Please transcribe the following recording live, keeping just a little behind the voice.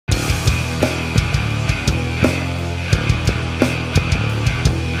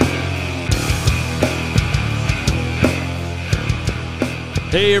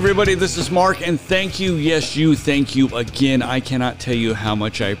Hey everybody, this is Mark, and thank you, yes you, thank you again. I cannot tell you how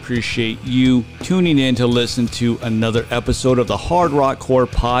much I appreciate you tuning in to listen to another episode of the HardRockCore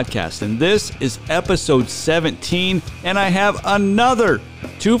podcast. And this is episode 17, and I have another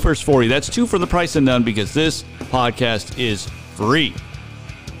twofers for you. That's two for the price of none because this podcast is free.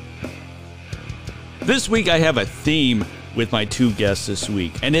 This week I have a theme with my two guests this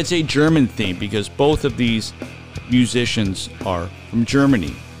week, and it's a German theme because both of these musicians are from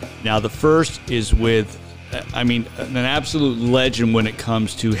Germany. Now, the first is with, an absolute legend when it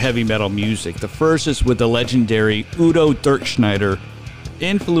comes to heavy metal music. The first is with the legendary U.D.O. DIRKSCHNEIDER,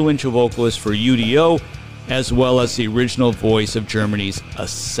 influential vocalist for U.D.O, as well as the original voice of Germany's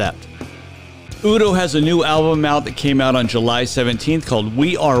Accept. U.D.O has a new album out that came out on July 17th called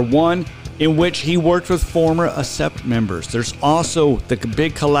We Are One, in which he worked with former Accept members. There's also the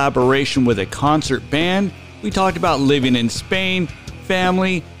big collaboration with a concert band. We talked about living in Spain,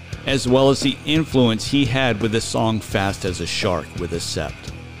 family, as well as the influence he had with the song Fast as a Shark with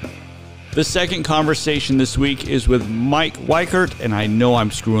Accept. The second conversation this week is with Mike WEICHERT, and I know I'm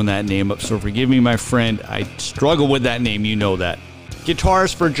screwing that name up, so forgive me, my friend. I struggle with that name, you know that.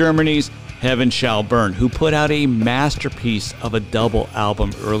 Guitarist for Germany's Heaven Shall Burn, who put out a masterpiece of a double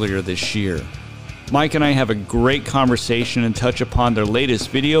album earlier this year. Mike and I have a great conversation and touch upon their latest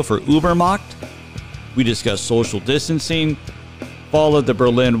video for Übermacht. We discuss social distancing, fall of the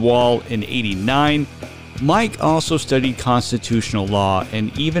Berlin Wall in '89. Mike also studied constitutional law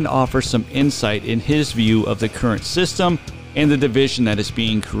and even offers some insight in his view of the current system and the division that is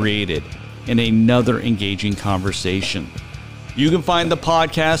being created in another engaging conversation. You can find the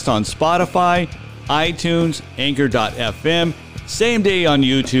podcast on Spotify, iTunes, Anchor.fm, same day on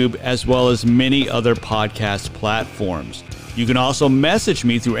YouTube, as well as many other podcast platforms. You can also message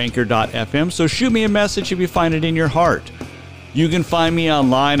me through Anchor.fm, so shoot me a message if you find it in your heart. You can find me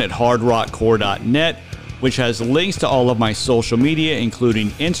online at HardRockCore.net, which has links to all of my social media, including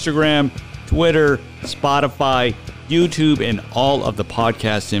Instagram, Twitter, Spotify, YouTube, and all of the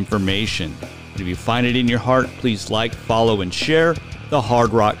podcast information. And if you find it in your heart, please like, follow, and share the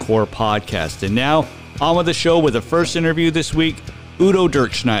HardRockCore podcast. And now, on with the show with the first interview this week, U.D.O.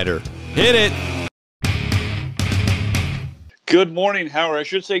 DIRKSCHNEIDER. Hit it! Good morning, Howard. I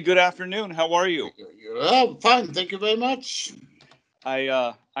should say good afternoon. How are you? Oh, fine. Thank you very much.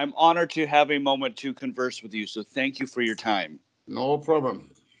 I'm honored to have a moment to converse with you, so thank you for your time. No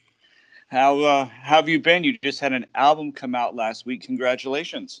problem. How have you been? You just had an album come out last week.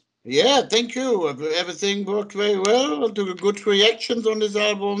 Congratulations. Yeah, thank you. Everything worked very well. I took good reactions on this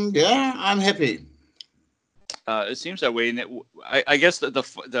album. Yeah, I'm happy. It seems that way. And I guess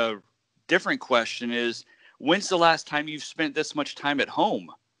the different question is, when's the last time you've spent this much time at home?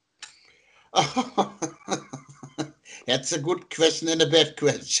 That's a good question and a bad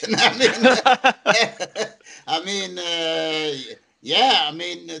question. I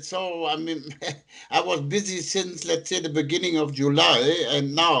was busy since, let's say, the beginning of July,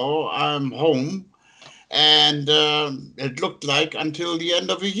 and now I'm home, and it looked like until the end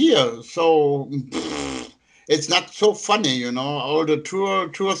of the year. So it's not so funny, you know. All the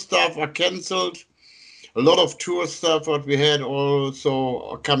tour stuff are canceled. A lot of tour stuff what we had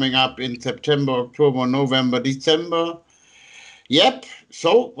also coming up in September, October, November, December. Yep.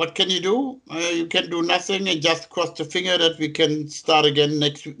 So what can you do? You can do nothing and just cross the finger that we can start again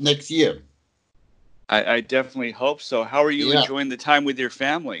next year. I definitely hope so. How are you enjoying the time with your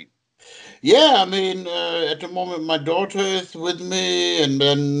family? Yeah, at the moment my daughter is with me, and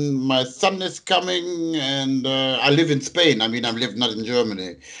then my son is coming, and I live in Spain. I live not in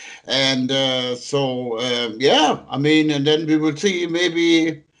Germany. And and then we will see.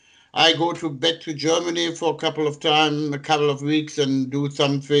 Maybe I go back to Germany for a couple of weeks and do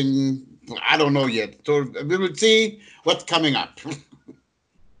something. I don't know yet. So we will see what's coming up.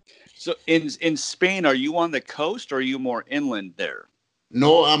 So in Spain, are you on the coast or are you more inland there?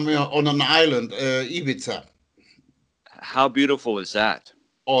 No, I'm on an island, Ibiza. How beautiful is that?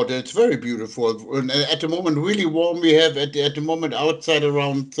 Oh, that's very beautiful. And at the moment, really warm. We have at the moment outside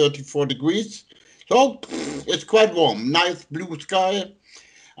around 34 degrees. So it's quite warm. Nice blue sky.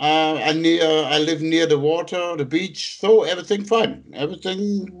 I live near the water, the beach. So everything fine.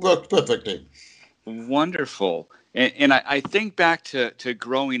 Everything works perfectly. Wonderful. And I think back to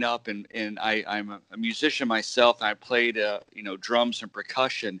growing up, and I'm a musician myself. And I played drums and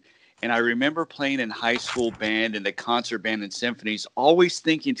percussion. And I remember playing in high school band and the concert band and symphonies, always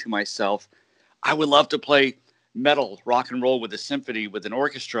thinking to myself, I would love to play metal, rock and roll with a symphony, with an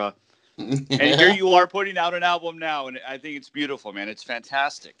orchestra. And here you are putting out an album now, and I think it's beautiful, man. It's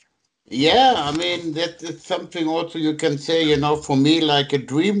fantastic. Yeah, I mean, that is something also you can say, for me, like a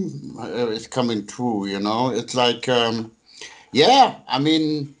dream is coming true, It's like, yeah, I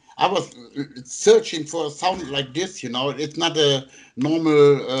mean, I was searching for a sound like this, It's not a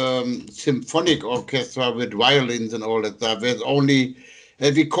normal symphonic orchestra with violins and all that stuff. There's only,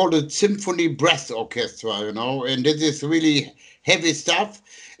 we call it symphony brass orchestra, and this is really heavy stuff.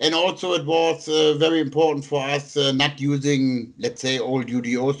 And also, it was very important for us not using, let's say, old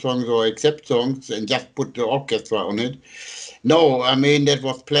UDO songs or accept songs and just put the orchestra on it. No, I mean that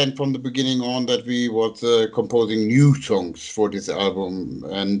was planned from the beginning on that we was composing new songs for this album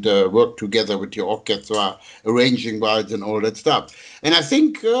and work together with the orchestra, arranging wise and all that stuff. And I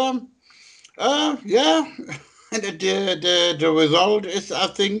think, yeah, and the result is, I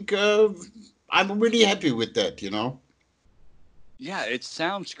think, I'm really happy with that. Yeah, it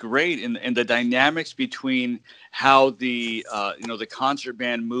sounds great, and the dynamics between how the the concert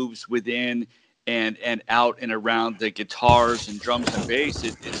band moves within and out and around the guitars and drums and bass.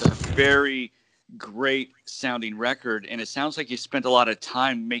 It's a very great sounding record, and it sounds like you spent a lot of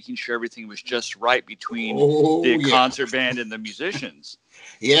time making sure everything was just right between the Oh yeah. concert band and the musicians.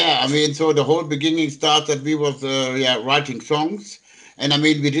 Yeah, I mean, so the whole beginning starts that we was yeah writing songs, and I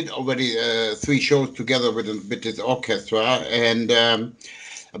mean we did already three shows together with this orchestra, and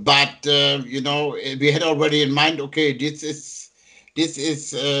but we had already in mind, okay, this is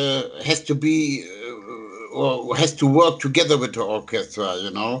has to be or has to work together with the orchestra.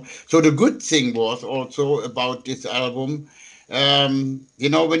 So the good thing was also about this album, when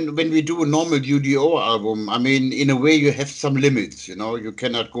we do a normal UDO album, I mean, in a way, you have some limits. You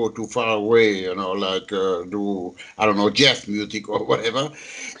cannot go too far away. Like do, I don't know, jazz music or whatever.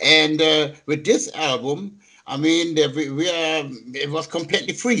 And with this album, I mean, it was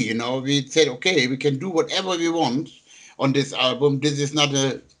completely free. We said, okay, we can do whatever we want on this album. This is not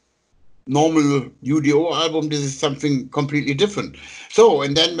a normal UDO album. This is something completely different. So,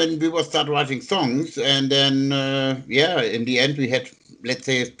 and then when we were start writing songs, and then yeah, in the end we had, let's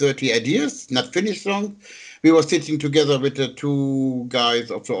say, 30 ideas, not finished songs. We were sitting together with the two guys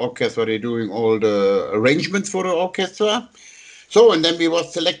of the orchestra. They're doing all the arrangements for the orchestra. So, and then we were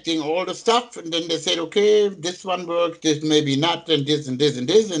selecting all the stuff, and then they said, okay, this one works, this maybe not, and this and this and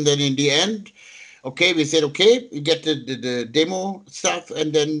this, and then in the end, okay, we said, okay, you get the demo stuff,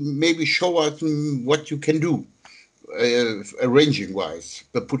 and then maybe show us what you can do arranging wise,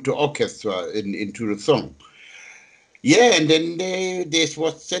 but put the orchestra into the song. Yeah, and then this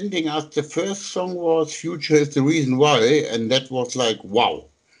was sending us the first song was Future is the Reason Why, and that was like, wow,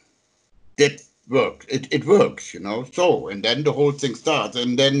 that worked. It works, So, and then the whole thing starts,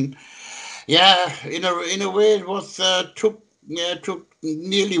 and then yeah, in a way, it was took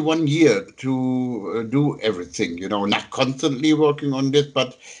nearly 1 year to do everything. Not constantly working on this,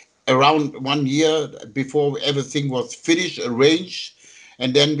 but around 1 year before everything was finished, arranged,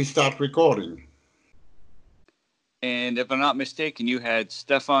 and then we start recording. And if I'm not mistaken, you had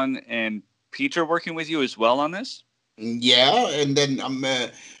Stefan and Peter working with you as well on this. Yeah, and then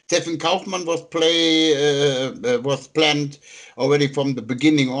Stefan Kaufmann was planned already from the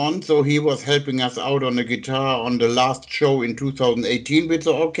beginning on, so he was helping us out on the guitar on the last show in 2018 with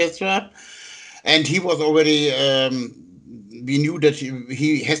the orchestra, and he was already. We knew that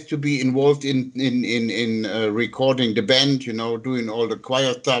he has to be involved in recording the band, doing all the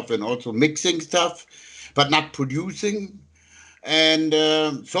choir stuff and also mixing stuff, but not producing. And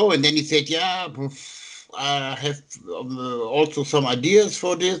and then he said, yeah, I have also some ideas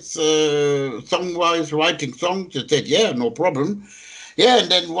for this song-wise, writing songs. I said, yeah, no problem. Yeah, and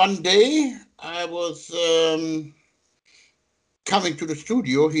then one day I was coming to the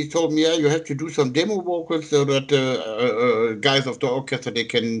studio. He told me, yeah, you have to do some demo vocals so that guys of the orchestra, they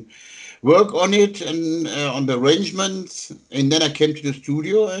can work on it and on the arrangements. And then I came to the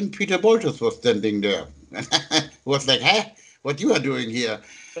studio and Peter Bolters was standing there. Was like, huh? What you are doing here?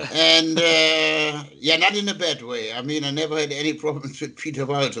 And yeah, not in a bad way. I mean, I never had any problems with Peter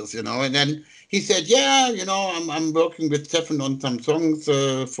Walters. And then he said, yeah, I'm working with Stefan on some songs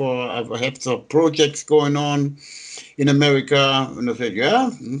I have some projects going on in America. And I said, yeah.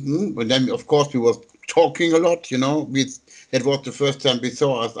 And then, of course, we were talking a lot. That was the first time we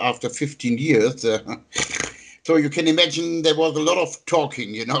saw us after 15 years. So you can imagine there was a lot of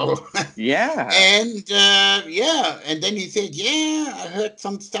talking. Yeah. And yeah, and then he said, yeah, I heard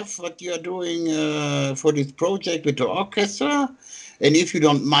some stuff what you are doing for this project with the orchestra. And if you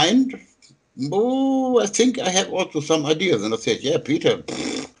don't mind, oh, I think I have also some ideas. And I said, yeah, Peter,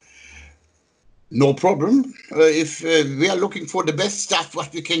 no problem. If we are looking for the best stuff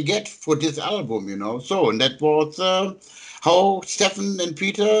what we can get for this album. So, and that was, how Stefan and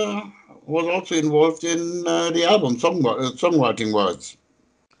Peter was also involved in the album songwriting wise.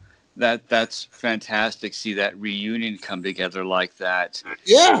 That's fantastic. See that reunion come together like that.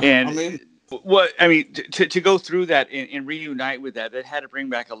 Yeah, I And mean, what I mean to go through that and reunite with that, it had to bring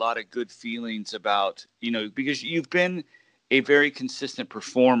back a lot of good feelings about, because you've been a very consistent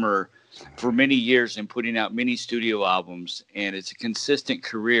performer for many years and putting out many studio albums, and it's a consistent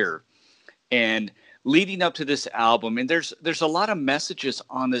career. And leading up to this album, and there's a lot of messages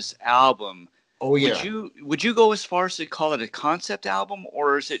on this album. oh Would yeah. you go as far as to call it a concept album,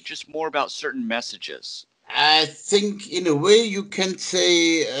 or is it just more about certain messages? I think in a way you can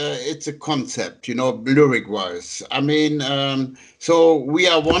say it's a concept, lyric wise. I mean, so we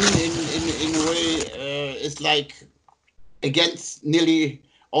are one in a way. It's like against nearly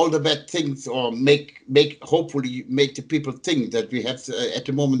all the bad things, or hopefully make the people think that we have at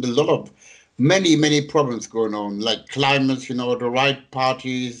the moment a lot of many problems going on, like climate, the right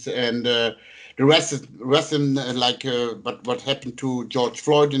parties, and the rest like but what happened to George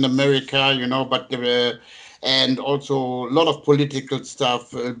Floyd in America, but and also a lot of political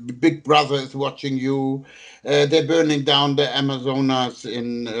stuff. Big Brother is watching you. They're burning down the Amazonas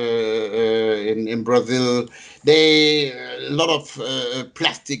in Brazil. They a lot of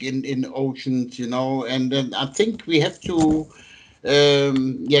plastic in oceans, and then I think we have to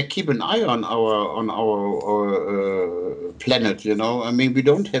keep an eye on our planet. I mean, we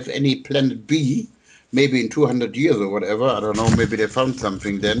don't have any planet B. Maybe in 200 years or whatever, I don't know. Maybe they found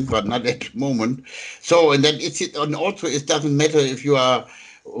something then, but not at the moment. So, and then and also it doesn't matter if you are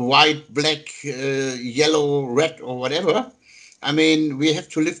white, black, yellow, red, or whatever. I mean, we have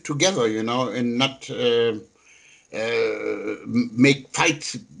to live together, and not make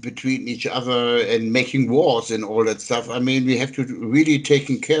fights between each other and making wars and all that stuff. I mean, we have to really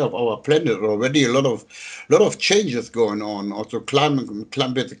taking care of our planet already. A lot of changes going on. Also,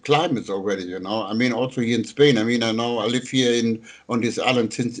 climates already. I mean, also here in Spain. I mean, I know I live here on this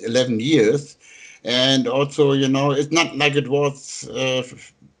island since 11 years, and also, it's not like it was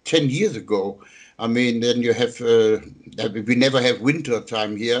 10 years ago. I mean, then you have, we never have winter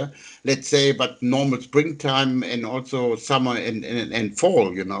time here, let's say, but normal springtime and also summer and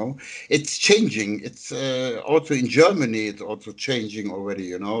fall, It's changing. It's also in Germany, it's also changing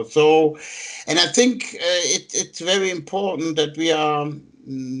already, So, and I think it's very important that we are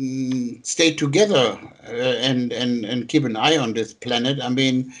stay together and keep an eye on this planet. I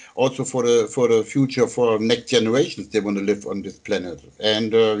mean, also for the future, for next generations, they want to live on this planet.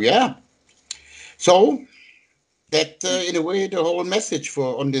 And yeah. So that, in a way, the whole message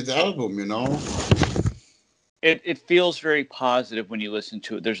on this album, It feels very positive when you listen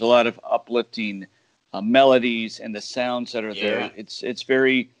to it. There's a lot of uplifting melodies and the sounds that are there. It's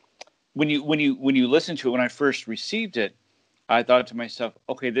very when you listen to it. When I first received it, I thought to myself,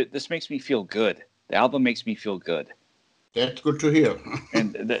 okay, this makes me feel good. The album makes me feel good. That's good to hear.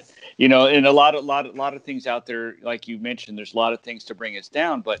 And and a lot of things out there, like you mentioned, there's a lot of things to bring us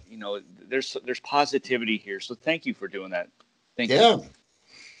down, but there's positivity here. So thank you for doing that. Thank you.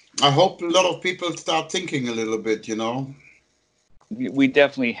 I hope a lot of people start thinking a little bit. We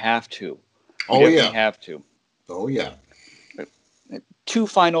definitely have to. Have to. Oh yeah. Two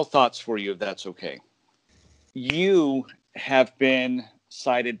final thoughts for you, if that's okay. You have been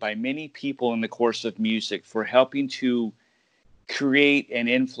cited by many people in the course of music for helping to create and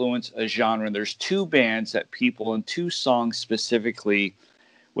influence a genre. And there's two bands that people, and two songs specifically,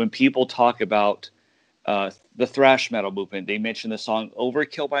 when people talk about the thrash metal movement, they mention the song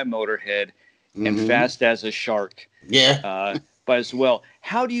Overkill by Motorhead and Fast as a Shark. Yeah. But as well,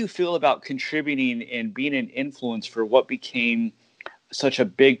 how do you feel about contributing and being an influence for what became such a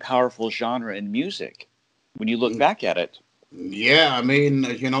big, powerful genre in music when you look back at it? Yeah, I mean,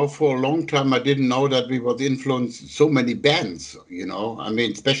 for a long time I didn't know that we would influence so many bands, I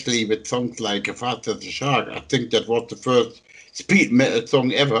mean, especially with songs like Fast as a Shark. I think that was the first speed metal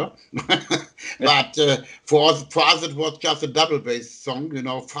song ever. But for us it was just a double bass song,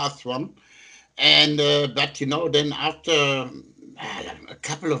 fast one. And but then after a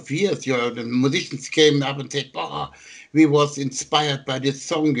couple of years, the musicians came up and said, "Oh, we was inspired by this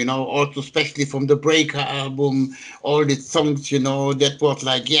song, also especially from the Breaker album, all these songs, that was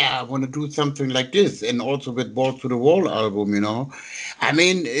like, yeah, I want to do something like this." And also with Balls to the Wall album, I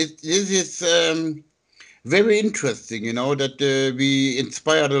mean, this is very interesting, that we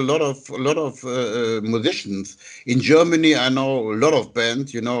inspired a lot of musicians in Germany. I know a lot of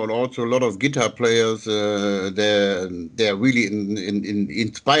bands, and also a lot of guitar players. They're really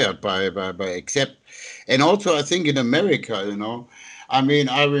inspired by Accept, and also I think in America, I mean,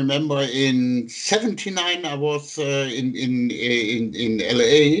 I remember in '79 I was in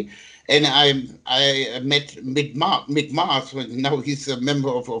LA, and I met Mick Mars. Now he's a member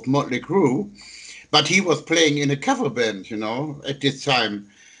of Motley Crue, but he was playing in a cover band, at this time.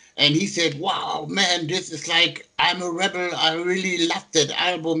 And he said, "Wow, man, this is like I'm a rebel. I really love that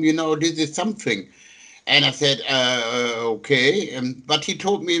album. This is something." And I said, "Okay." But he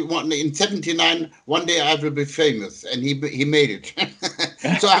told me in '79, one day I will be famous, and he made it.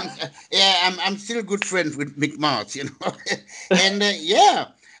 So I'm still good friends with Mick Mars, and yeah.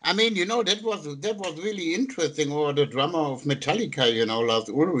 I mean, that was really interesting. Or the drummer of Metallica, Lars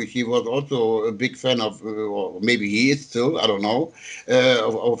Ulrich, he was also a big fan of, or maybe he is still, I don't know,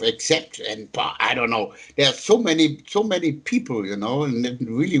 of Accept, and I don't know. There are so many people, and it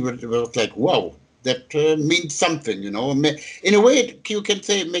really was like, wow, that means something, In a way, you can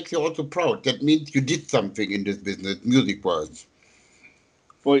say it makes you also proud. That means you did something in this business, music-wise.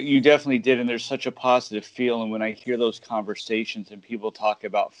 Well, you definitely did, and there's such a positive feel. And when I hear those conversations and people talk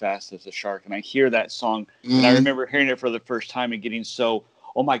about Fast as a Shark, and I hear that song, and I remember hearing it for the first time and getting so,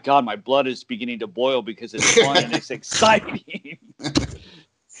 oh my God, my blood is beginning to boil because it's fun and it's exciting.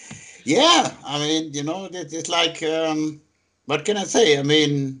 Yeah, I mean, it's like, what can I say? I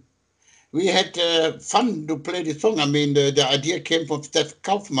mean, we had fun to play the song. I mean, the idea came from Steph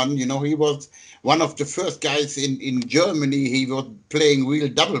Kaufmann. He was one of the first guys in Germany. He was playing real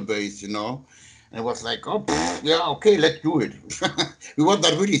double bass, And it was like, oh, yeah, okay, let's do it. We were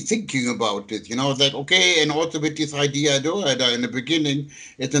not really thinking about it, like, okay, and also with this idea, in the beginning,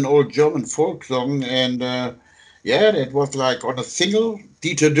 it's an old German folk song, and yeah, that was like on a single.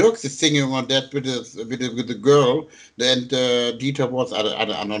 Dieter Dirks is singing on that with a girl, and Dieter was I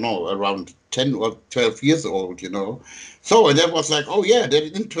don't know, around 10 or 12 years old, So and that was like, oh yeah, that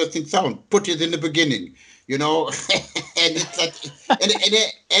is interesting sound. Put it in the beginning, and it's like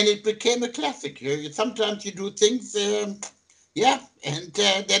and it became a classic. Sometimes you do things, yeah, and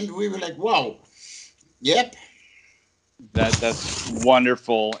then we were like, wow, yep. That's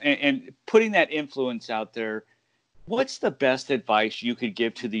wonderful, and putting that influence out there. What's the best advice you could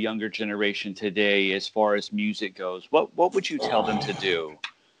give to the younger generation today as far as music goes? What would you tell them to do?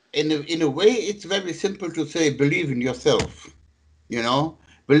 In a way, it's very simple to say, believe in yourself,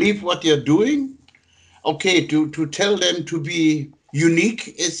 believe what you're doing. Okay, to tell them to be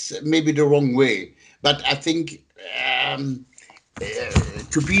unique is maybe the wrong way, but I think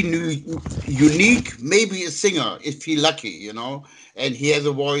to be unique, maybe a singer if he's lucky, and he has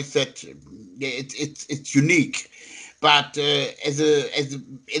a voice that it's unique. But as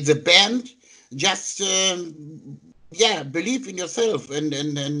a band, just yeah, believe in yourself and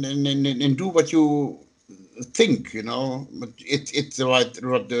do what you think. It's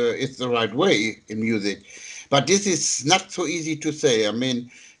the right way in music. But this is not so easy to say. I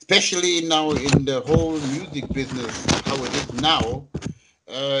mean, especially now in the whole music business, how it is now.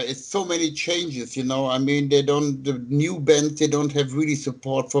 It's so many changes, I mean, the new bands, they don't have really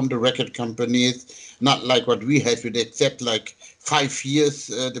support from the record companies, not like what we had, with except like 5 years,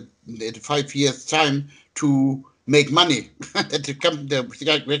 the 5 years time to make money. That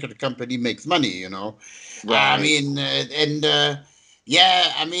the record company makes money, Right. I mean,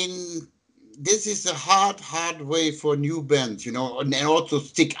 yeah, I mean, this is a hard way for new bands, and also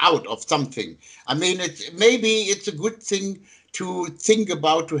stick out of something. I mean, maybe it's a good thing to think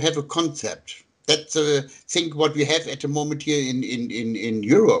about, to have a concept. That's a thing what we have at the moment here in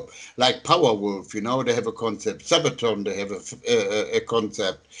Europe, like Powerwolf, they have a concept. Sabaton, they have a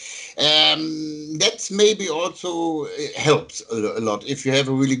concept. That's maybe also helps a lot if you have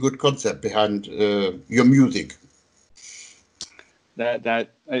a really good concept behind your music.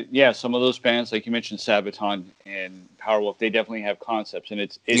 Yeah, some of those bands, like you mentioned, Sabaton and Powerwolf, they definitely have concepts, and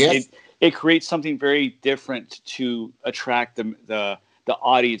Yes. it creates something very different to attract the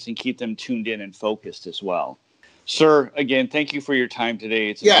audience and keep them tuned in and focused as well. Sir, again, thank you for your time today.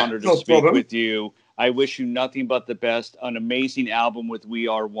 It's an honor to speak with you. I wish you nothing but the best. An amazing album with We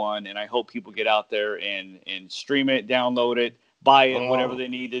Are One, and I hope people get out there and stream it, download it, buy it, whatever they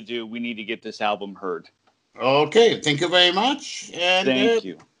need to do. We need to get this album heard. Okay, thank you very much. And thank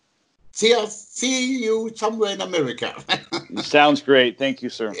you. See you somewhere in America. Sounds great. Thank you,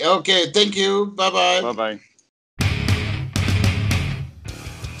 sir. Okay, thank you. Bye-bye. Bye-bye.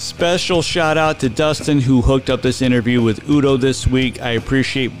 Special shout out to Dustin, who hooked up this interview with UDO this week. I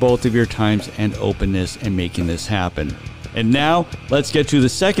appreciate both of your times and openness in making this happen. And now, let's get to the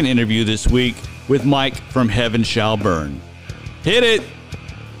second interview this week with Mike from Heaven Shall Burn. Hit it!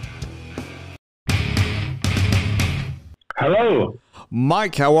 Hello.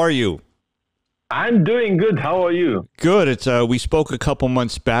 Mike, how are you? I'm doing good. How are you? Good. It's we spoke a couple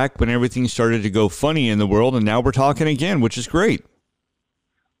months back when everything started to go funny in the world, and now we're talking again, which is great.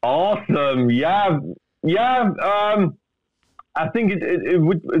 Awesome. Yeah. I think it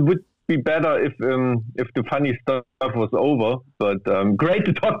would be better if the funny stuff was over. But great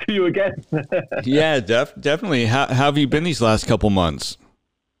to talk to you again. Yeah, definitely. How have you been these last couple months?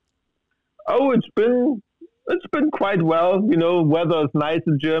 Oh, it's been quite well. You know, weather is nice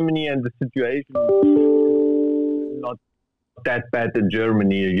in Germany, and the situation is not that bad in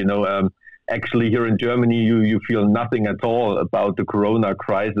Germany. You know, actually here in Germany, you feel nothing at all about the Corona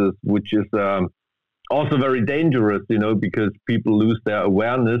crisis, which is also very dangerous. You know, because people lose their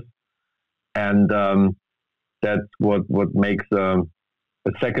awareness, and that's what makes a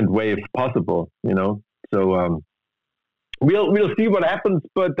second wave possible. You know, so we'll see what happens,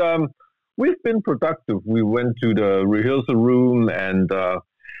 but. We've been productive. We went to the rehearsal room and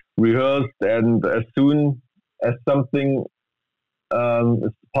rehearsed, and as soon as something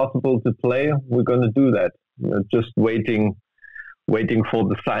is possible to play, we're going to do that. Just waiting for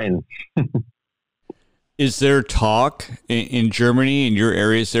the sign. Is there talk in Germany, in your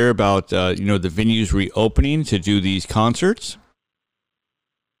areas there, about the venues reopening to do these concerts?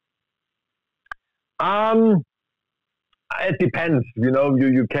 It depends. You know,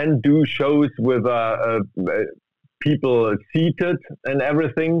 you can do shows with people seated and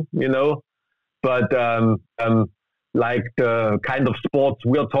everything, you know, but like the kind of sports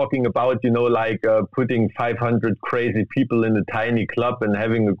we're talking about, you know, like putting 500 crazy people in a tiny club and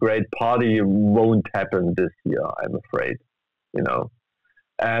having a great party won't happen this year, I'm afraid, you know.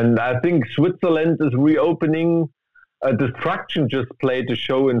 And I think Switzerland is reopening. Destruction just played a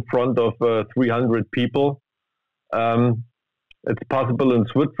show in front of 300 people. It's possible in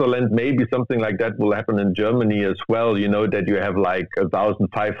Switzerland, maybe something like that will happen in Germany as well, you know, that you have like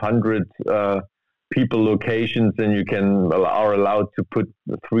 1,500 people locations and you are allowed to put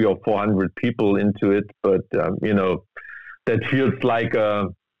 300 or 400 people into it. But, you know, that feels like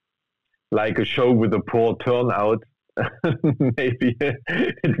a show with a poor turnout. Maybe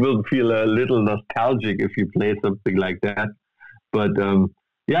it will feel a little nostalgic if you play something like that. But,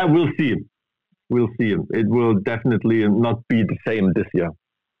 yeah, we'll see. We'll see. It will definitely not be the same this year.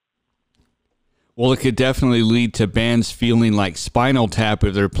 Well, it could definitely lead to bands feeling like Spinal Tap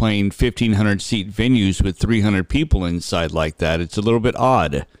if they're playing 1,500-seat venues with 300 people inside like that. It's a little bit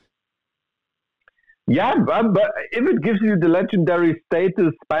odd. Yeah, but if it gives you the legendary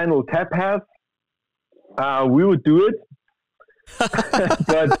status Spinal Tap has, we would do it.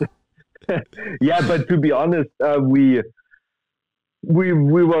 But yeah, but to be honest, we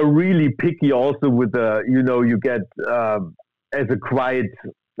were really picky also with you get as a quite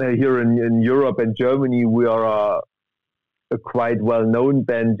here in Europe and Germany, we are a quite well-known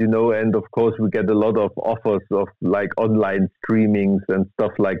band, you know, and of course we get a lot of offers of like online streamings and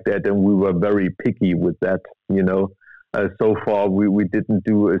stuff like that, and we were very picky with that, you know. So far we didn't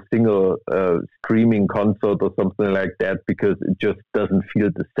do a single streaming concert or something like that because it just doesn't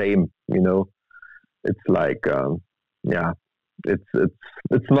feel the same, you know. It's like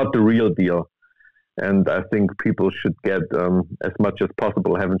it's not the real deal, and I think people should get as much as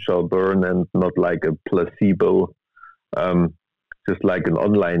possible Heaven Shall Burn and not like a placebo, just like an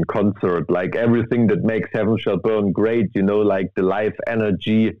online concert, like everything that makes Heaven Shall Burn great, you know, like the live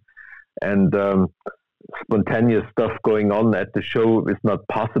energy and spontaneous stuff going on at the show is not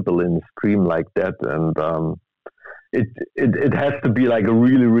possible in a stream like that, and it has to be like a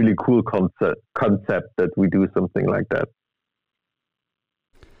really, really cool concept that we do something like that.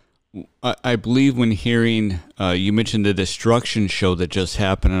 I believe when hearing, you mentioned the Destruction show that just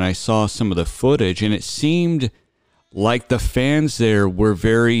happened, and I saw some of the footage, and it seemed like the fans there were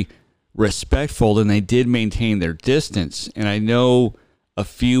very respectful, and they did maintain their distance. And I know a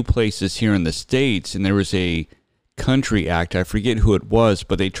few places here in the States, and there was a country act, I forget who it was,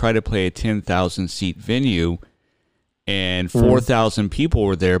 but they tried to play a 10,000-seat venue, and 4,000 people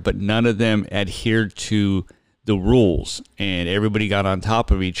were there, but none of them adhered to the rules, and everybody got on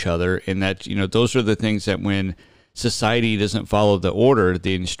top of each other. And that, you know, those are the things that when society doesn't follow the order,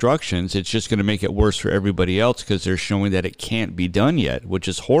 the instructions, it's just going to make it worse for everybody else because they're showing that it can't be done yet, which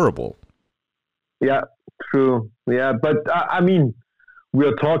is horrible. Yeah, true. Yeah, but I mean,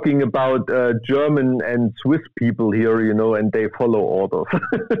 we're talking about German and Swiss people here, you know, and they follow orders.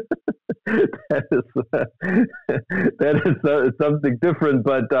 that is something different.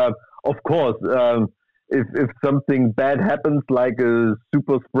 But of course, if something bad happens, like a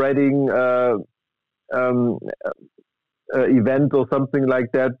super spreading event or something like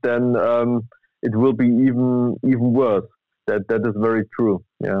that, then it will be even worse. That is very true.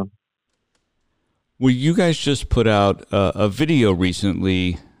 Yeah. Well, you guys just put out a video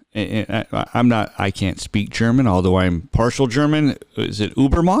recently. And I can't speak German, although I'm partial German. Is it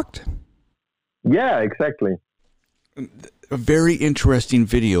Übermacht? Yeah, exactly. A very interesting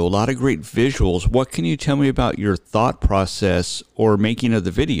video, a lot of great visuals. What can you tell me about your thought process or making of the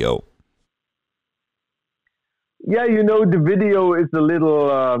video? Yeah, the video is a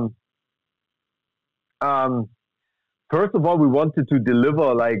little, first of all, we wanted to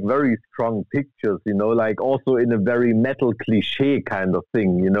deliver like very strong pictures, like also in a very metal cliche kind of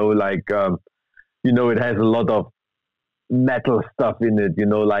thing, like, it has a lot of metal stuff in it,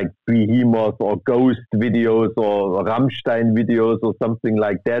 like Behemoth or Ghost videos or Rammstein videos or something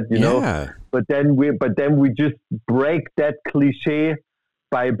like that, know. But then we just break that cliche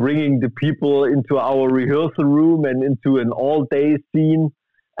by bringing the people into our rehearsal room and into an all-day scene,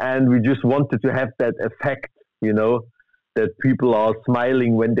 and we just wanted to have that effect, that people are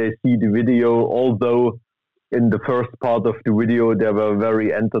smiling when they see the video, although in the first part of the video they were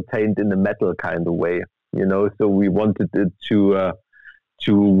very entertained in a metal kind of way, so we wanted it to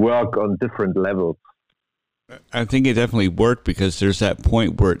work on different levels. I think it definitely worked because there's that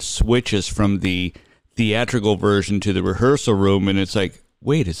point where it switches from the theatrical version to the rehearsal room, and it's like,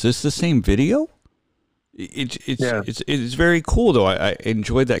 wait, is this the same video? It's very cool, though. I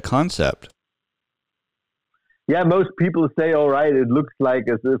enjoyed that concept. Yeah, most people say, all right, it looks like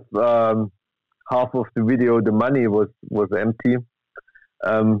as if half of the video, the money was empty.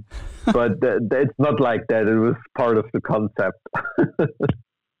 But it's not like that. It was part of the concept.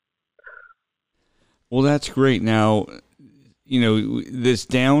 Well, that's great. Now, this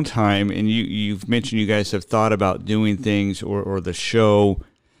downtime, and you've mentioned you guys have thought about doing things or the show.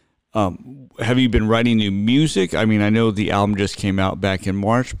 Have you been writing new music? I mean, I know the album just came out back in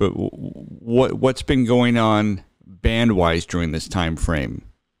March, but what's been going on band-wise during this time frame?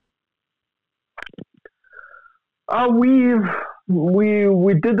 We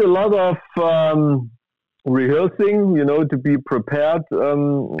did a lot of rehearsing, to be prepared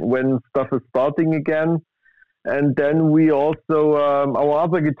when stuff is starting again. And then we also, our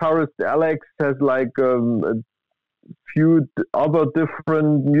other guitarist, Alex, has like a few other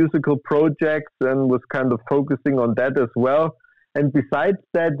different musical projects and was kind of focusing on that as well. And besides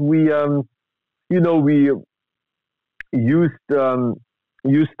that, we used the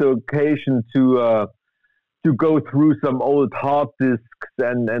occasion to go through some old hard discs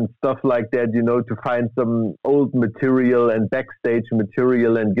and stuff like that, to find some old material and backstage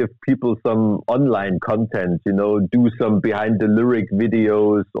material and give people some online content, do some behind the lyric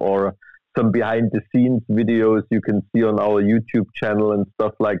videos or some behind the scenes videos you can see on our YouTube channel and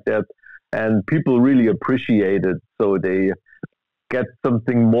stuff like that. And people really appreciate it. So they get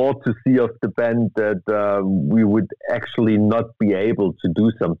something more to see of the band that we would actually not be able to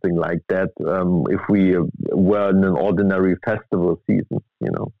do something like that if we were in an ordinary festival season,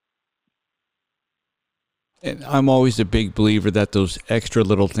 And I'm always a big believer that those extra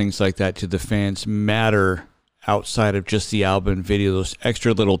little things like that to the fans matter outside of just the album and video. Those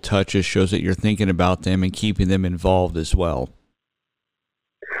extra little touches shows that you're thinking about them and keeping them involved as well.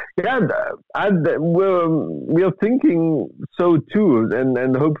 Yeah, we're thinking so too,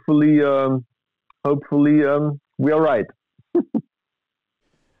 and hopefully we are right.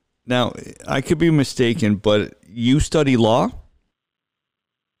 Now, I could be mistaken, but you study law?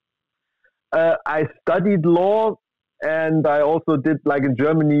 I studied law, and I also did, like in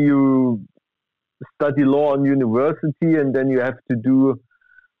Germany, you study law on university, and then you have to do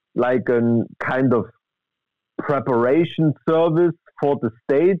like a kind of preparation service for the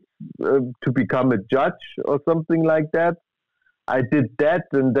state to become a judge or something like that. I did that,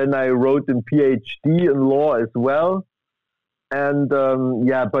 and then I wrote a PhD in law as well. And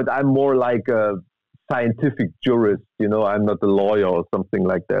but I'm more like a scientific jurist, I'm not a lawyer or something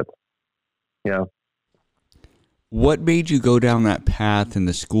like that. Yeah. What made you go down that path in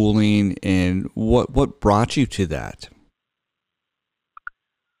the schooling, and what brought you to that?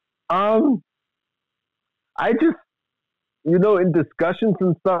 I just, in discussions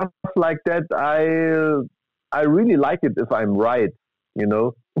and stuff like that, I really like it if I'm right,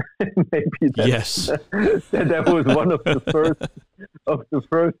 Maybe that was one of the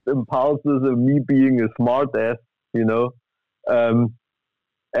first impulses of me being a smart ass,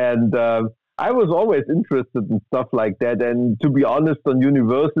 and I was always interested in stuff like that. And to be honest, on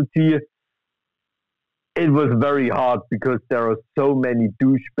university, it was very hard because there are so many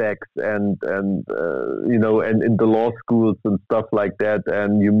douchebags and in the law schools and stuff like that,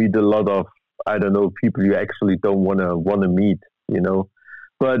 and you meet a lot of people you actually don't want to meet,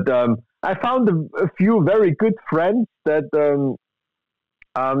 But I found a few very good friends that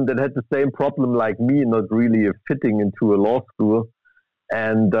that had the same problem like me, not really fitting into a law school.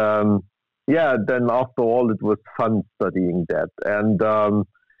 And yeah, then after all, it was fun studying that. And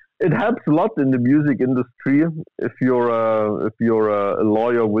it helps a lot in the music industry if you're a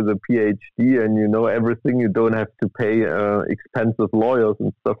lawyer with a PhD and you know everything. You don't have to pay expensive lawyers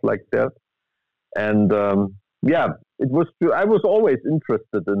and stuff like that. And yeah, it was. I was always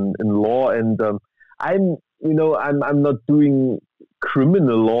interested in law, and I'm not doing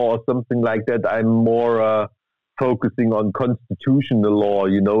criminal law or something like that. I'm more focusing on constitutional law,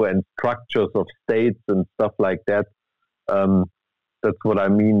 and structures of states and stuff like that. That's what I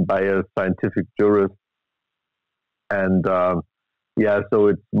mean by a scientific jurist. And yeah, so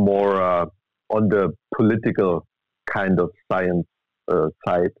it's more on the political kind of science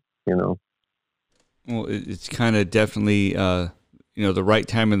side, Well, it's kind of definitely the right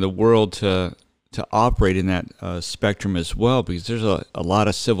time in the world to operate in that spectrum as well, because there's a lot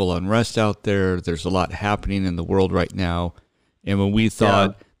of civil unrest out there. There's a lot happening in the world right now. And when we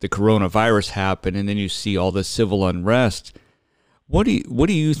thought the coronavirus happened, and then you see all the civil unrest, what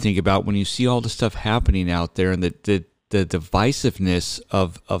do you think about when you see all the stuff happening out there and the divisiveness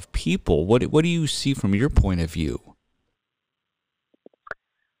of people? What do you see from your point of view?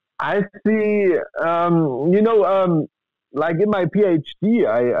 I see, like in my PhD,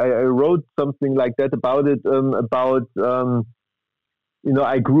 I wrote something like that about it,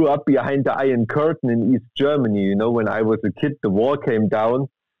 I grew up behind the Iron Curtain in East Germany. When I was a kid, the war came down,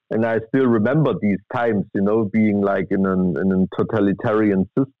 and I still remember these times, being like in a totalitarian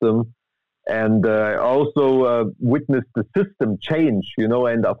system. And I also witnessed the system change,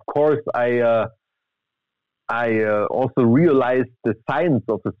 and of course I also realized the signs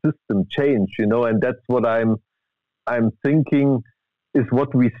of a system change, and that's what I'm thinking is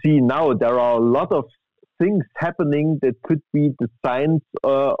what we see now. There are a lot of things happening that could be the signs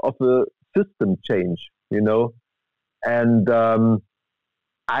of a system change, and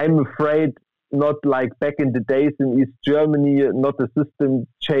I'm afraid not like back in the days in East Germany, not a system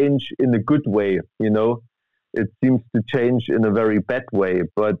change in a good way, It seems to change in a very bad way,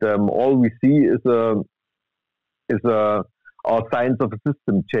 but all we see is our signs of a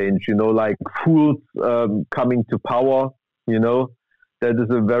system change, like fools coming to power, that is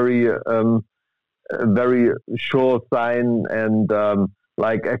a very sure sign, and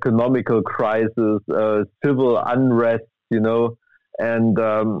like economical crisis, civil unrest, and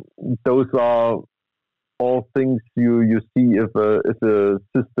those are all things you see if a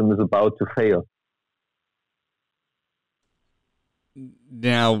system is about to fail.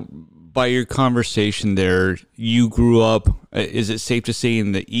 Now, by your conversation there, you grew up, is it safe to say,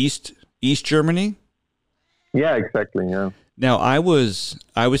 in the East Germany? Yeah, exactly, yeah. Now, I was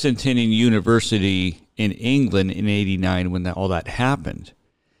attending university in England in '89 when all that happened.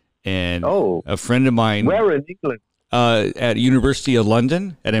 And a friend of mine... Where in England? At University of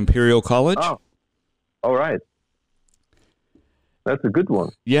London, at Imperial College. Oh, all right. That's a good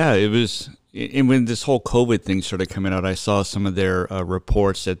one. Yeah, it was... And when this whole COVID thing started coming out, I saw some of their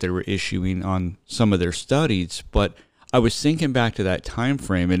reports that they were issuing on some of their studies. But I was thinking back to that time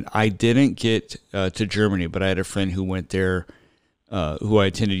frame, and I didn't get to Germany, but I had a friend who went there, who I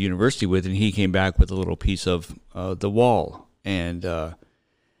attended university with, and he came back with a little piece of the wall. And,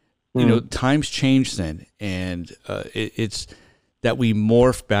 times changed then, and it's that we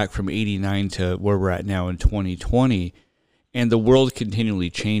morphed back from '89 to where we're at now in 2020. And the world continually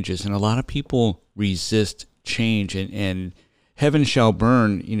changes, and a lot of people resist change. And heaven shall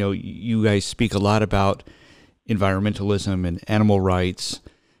burn, you guys speak a lot about environmentalism and animal rights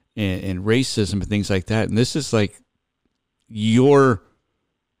and racism and things like that. And this is like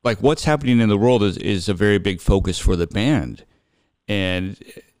what's happening in the world is a very big focus for the band. And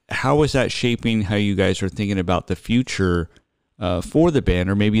how is that shaping how you guys are thinking about the future for the band,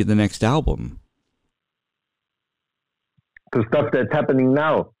 or maybe the next album? The stuff that's happening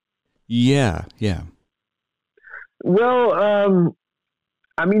now. Yeah. Well,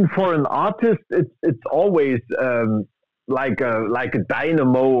 I mean, for an artist, it's always like a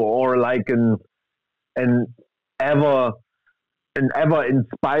dynamo, or like an ever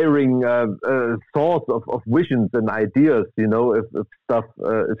inspiring source of visions and ideas. If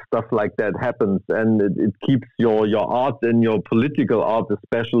stuff like that happens, and it keeps your art and your political art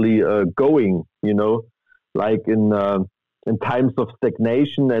especially going. Like in times of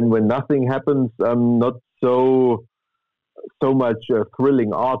stagnation and when nothing happens, not so much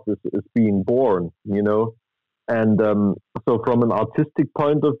thrilling art is being born, And so from an artistic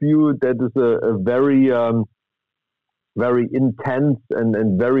point of view, that is a very, very intense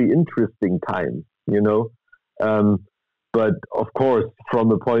and very interesting time, But of course,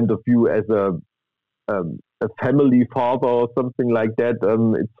 from a point of view as a family father or something like that,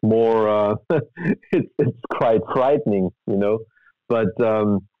 it's more it's quite frightening, you know. But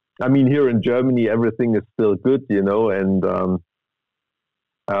I mean, here in Germany, everything is still good, you know, and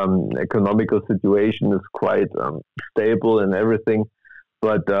economical situation is quite stable and everything.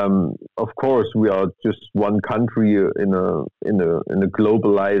 But of course, we are just one country in a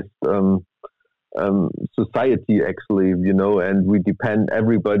globalized society, actually, you know, and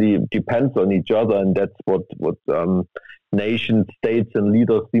everybody depends on each other, and that's what nation states and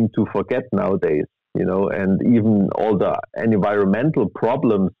leaders seem to forget nowadays, you know. And even all the environmental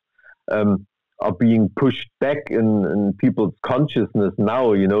problems are being pushed back in people's consciousness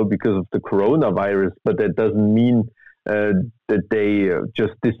now, you know, because of the coronavirus. But that doesn't mean that they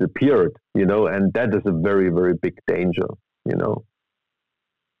just disappeared, you know, and that is a very, very big danger, you know.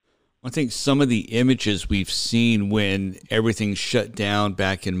 I think some of the images we've seen when everything shut down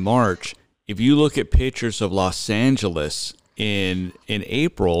back in March, if you look at pictures of Los Angeles in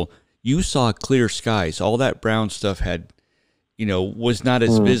April, you saw clear skies. All that brown stuff had, you know, was not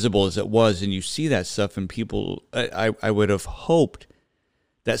as visible as it was. And you see that stuff, and people, I would have hoped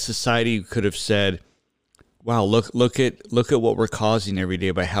that society could have said, wow, look at what we're causing every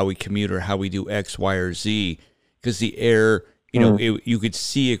day by how we commute or how we do X, Y, or Z, because the air, you know, you could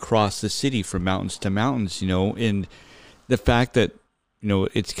see across the city from mountains to mountains, you know, and the fact that, you know,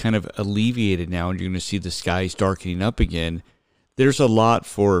 it's kind of alleviated now and you're going to see the skies darkening up again. There's a lot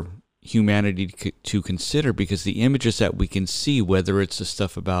for humanity to consider, because the images that we can see, whether it's the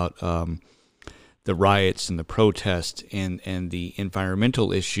stuff about the riots and the protests and the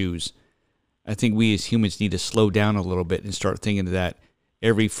environmental issues, I think we as humans need to slow down a little bit and start thinking that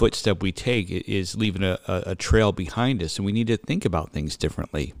every footstep we take is leaving a trail behind us, and we need to think about things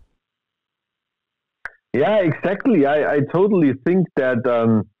differently. Yeah, exactly. I totally think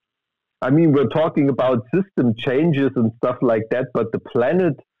that, I mean, we're talking about system changes and stuff like that, but the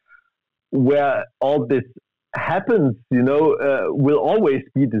planet where all this happens, you know, will always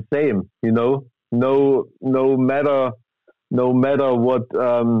be the same, you know, no matter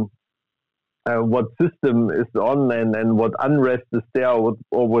what system is on and what unrest is there, or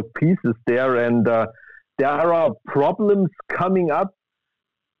what peace is there. And there are problems coming up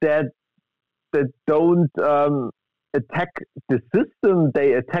that don't attack the system,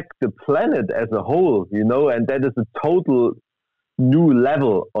 they attack the planet as a whole, you know, and that is a total new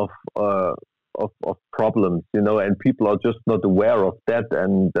level of problems, you know, and people are just not aware of that,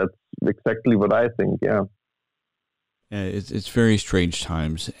 and that's exactly what I think, yeah. It's very strange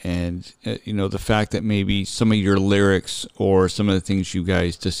times, and you know, the fact that maybe some of your lyrics or some of the things you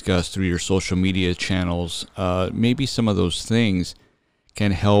guys discuss through your social media channels, maybe some of those things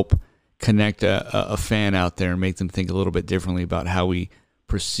can help connect a fan out there and make them think a little bit differently about how we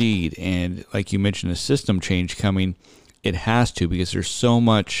proceed. And like you mentioned, a system change coming, it has to, because there's so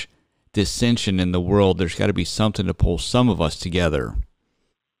much dissension in the world. There's got to be something to pull some of us together.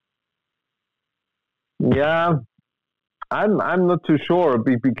 Yeah. I'm not too sure,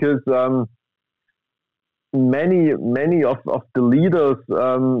 because many of the leaders,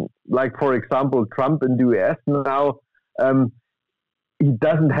 like for example Trump in the US now, he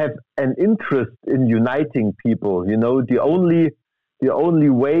doesn't have an interest in uniting people. You know, the only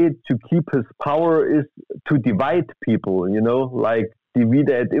way to keep his power is to divide people. You know, like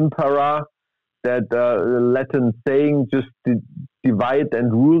divide et impera, that Latin saying, just divide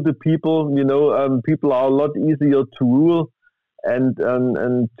and rule the people. You know, people are a lot easier to rule and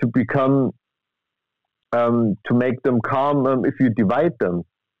to become, to make them calm if you divide them,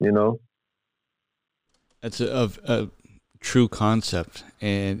 you know. That's a true concept.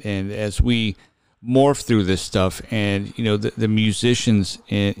 And as we morph through this stuff, and, you know, the musicians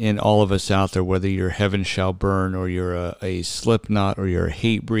in all of us out there, whether you're Heaven Shall Burn or you're a Slipknot or you're a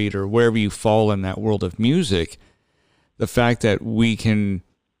Hatebreed or wherever you fall in that world of music, the fact that we can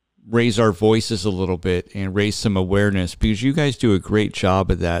raise our voices a little bit and raise some awareness, because you guys do a great job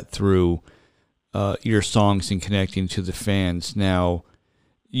of that through your songs and connecting to the fans. Now,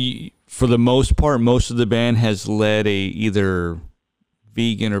 for the most part, most of the band has led a either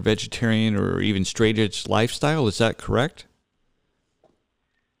vegan or vegetarian or even straight edge lifestyle. Is that correct?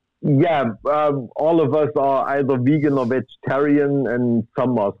 Yeah, all of us are either vegan or vegetarian, and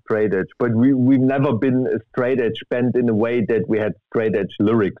some are straight edge. But we've never been a straight edge band in a way that we had straight edge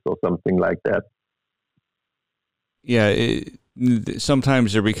lyrics or something like that. Yeah,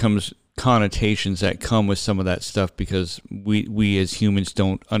 sometimes there becomes connotations that come with some of that stuff because we as humans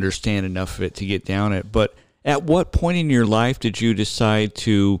don't understand enough of it to get down it. But at what point in your life did you decide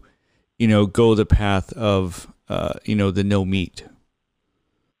to, you know, go the path of the no meat?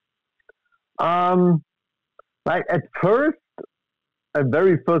 Like at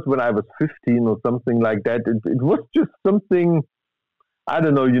very first, when I was 15 or something like that, it was just something. I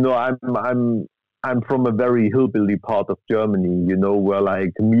don't know. I'm from a very hillbilly part of Germany. Where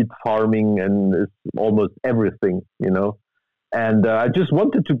like meat farming and is almost everything. And I just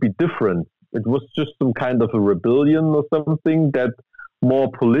wanted to be different. It was just some kind of a rebellion or something that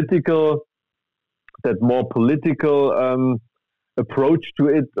more political approach to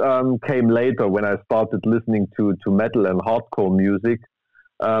it came later when I started listening to metal and hardcore music.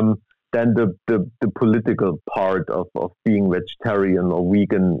 Then the political part of being vegetarian or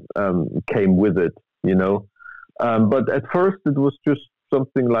vegan came with it, But at first it was just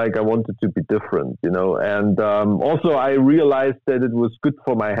something like I wanted to be different, And also I realized that it was good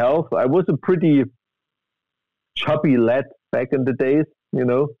for my health. I was a pretty chubby lad back in the days,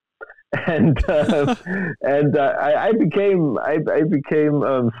 and I became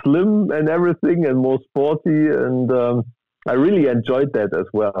slim and everything and more sporty, and I really enjoyed that as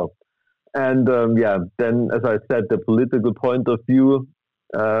well. And then as I said, the political point of view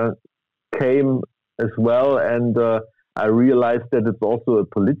came as well, and I realized that it's also a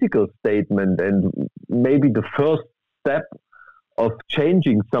political statement and maybe the first step of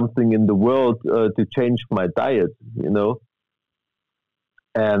changing something in the world to change my diet,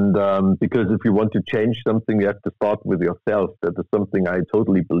 And because if you want to change something, you have to start with yourself. That is something I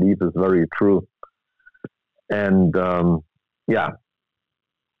totally believe is very true. And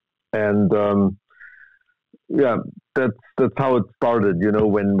that's how it started.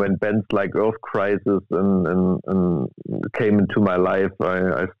 When bands like Earth Crisis and came into my life,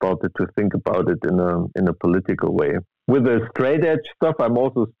 I started to think about it in a political way. With the straight edge stuff, I'm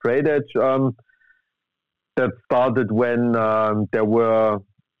also straight edge. That started when there were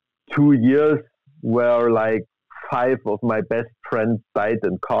 2 years where like 5 of my best friends died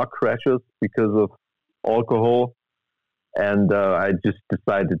in car crashes because of alcohol, and I just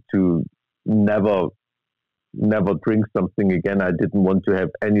decided to never drink something again. I didn't want to have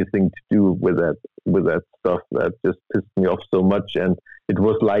anything to do with that stuff. That just pissed me off so much, and it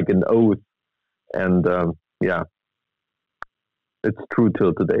was like an oath. And it's true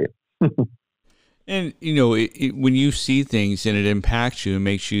till today. And, when you see things and it impacts you, it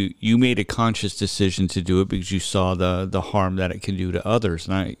makes you made a conscious decision to do it because you saw the harm that it can do to others.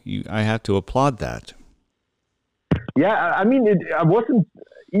 And I have to applaud that. Yeah, I mean, I wasn't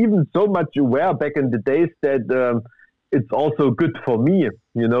even so much aware back in the days that it's also good for me,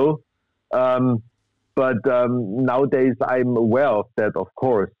 But nowadays I'm aware of that, of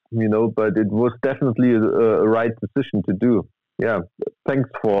course, but it was definitely a right decision to do. Yeah, thanks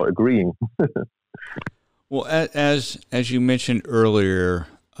for agreeing. Well, as you mentioned earlier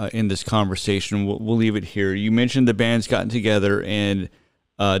in this conversation, we'll leave it here. You mentioned the band's gotten together and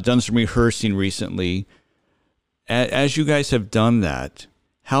done some rehearsing recently. As you guys have done that,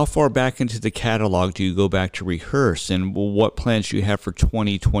 how far back into the catalog do you go back to rehearse? And what plans do you have for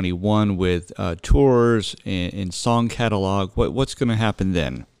 2021 with tours and song catalog? What's going to happen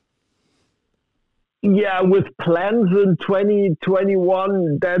then? Yeah, with plans in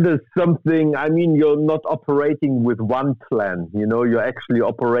 2021, that is something, I mean, you're not operating with one plan, you're actually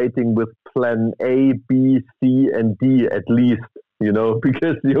operating with plan A, B, C, and D at least,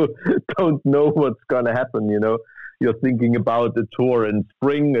 because you don't know what's going to happen, You're thinking about a tour in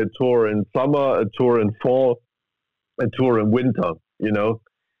spring, a tour in summer, a tour in fall, a tour in winter,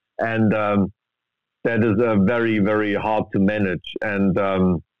 And that is very, very hard to manage. And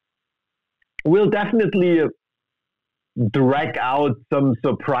we'll definitely drag out some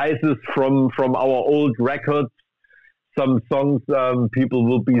surprises from our old records. Some songs people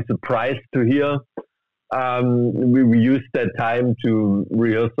will be surprised to hear. We used that time to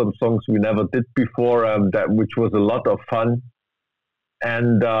rehearse some songs we never did before, which was a lot of fun.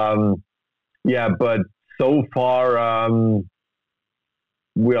 And but so far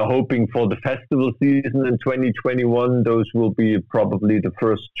we are hoping for the festival season in 2021. Those will be probably the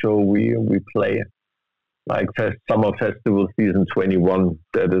first show we play, like summer festival season 21.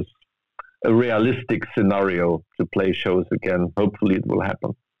 That is a realistic scenario to play shows again. Hopefully it will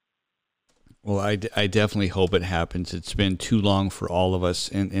happen. Well, I definitely hope it happens. It's been too long for all of us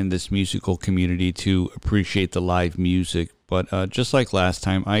in this musical community to appreciate the live music. But just like last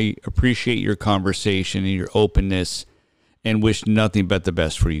time, I appreciate your conversation and your openness and wish nothing but the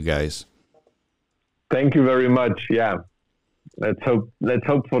best for you guys. Thank you very much. Yeah. Let's hope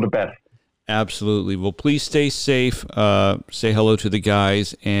for the best. Absolutely. Well, please stay safe. Say hello to the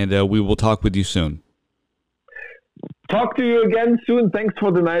guys, and we will talk with you soon. talk to you again soon. Thanks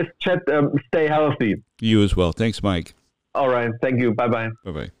for the nice chat. Stay healthy. You as well. Thanks, Mike. All right. Thank you. Bye-bye.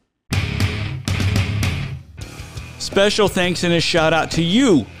 Bye-bye. Special thanks and a shout out to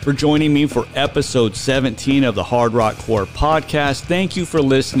you for joining me for episode 17 of the HardRockCore podcast. Thank you for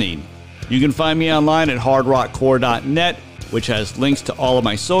listening. You can find me online at hardrockcore.net, which has links to all of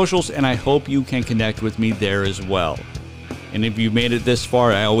my socials, and I hope you can connect with me there as well. And if you've made it this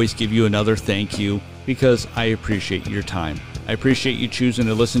far, I always give you another thank you because I appreciate your time. I appreciate you choosing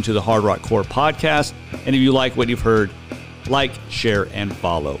to listen to the HardRockCore podcast. And if you like what you've heard, like, share, and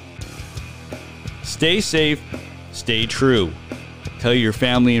follow. Stay safe. Stay true. Tell your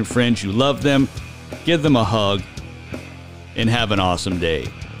family and friends you love them. Give them a hug. And have an awesome day.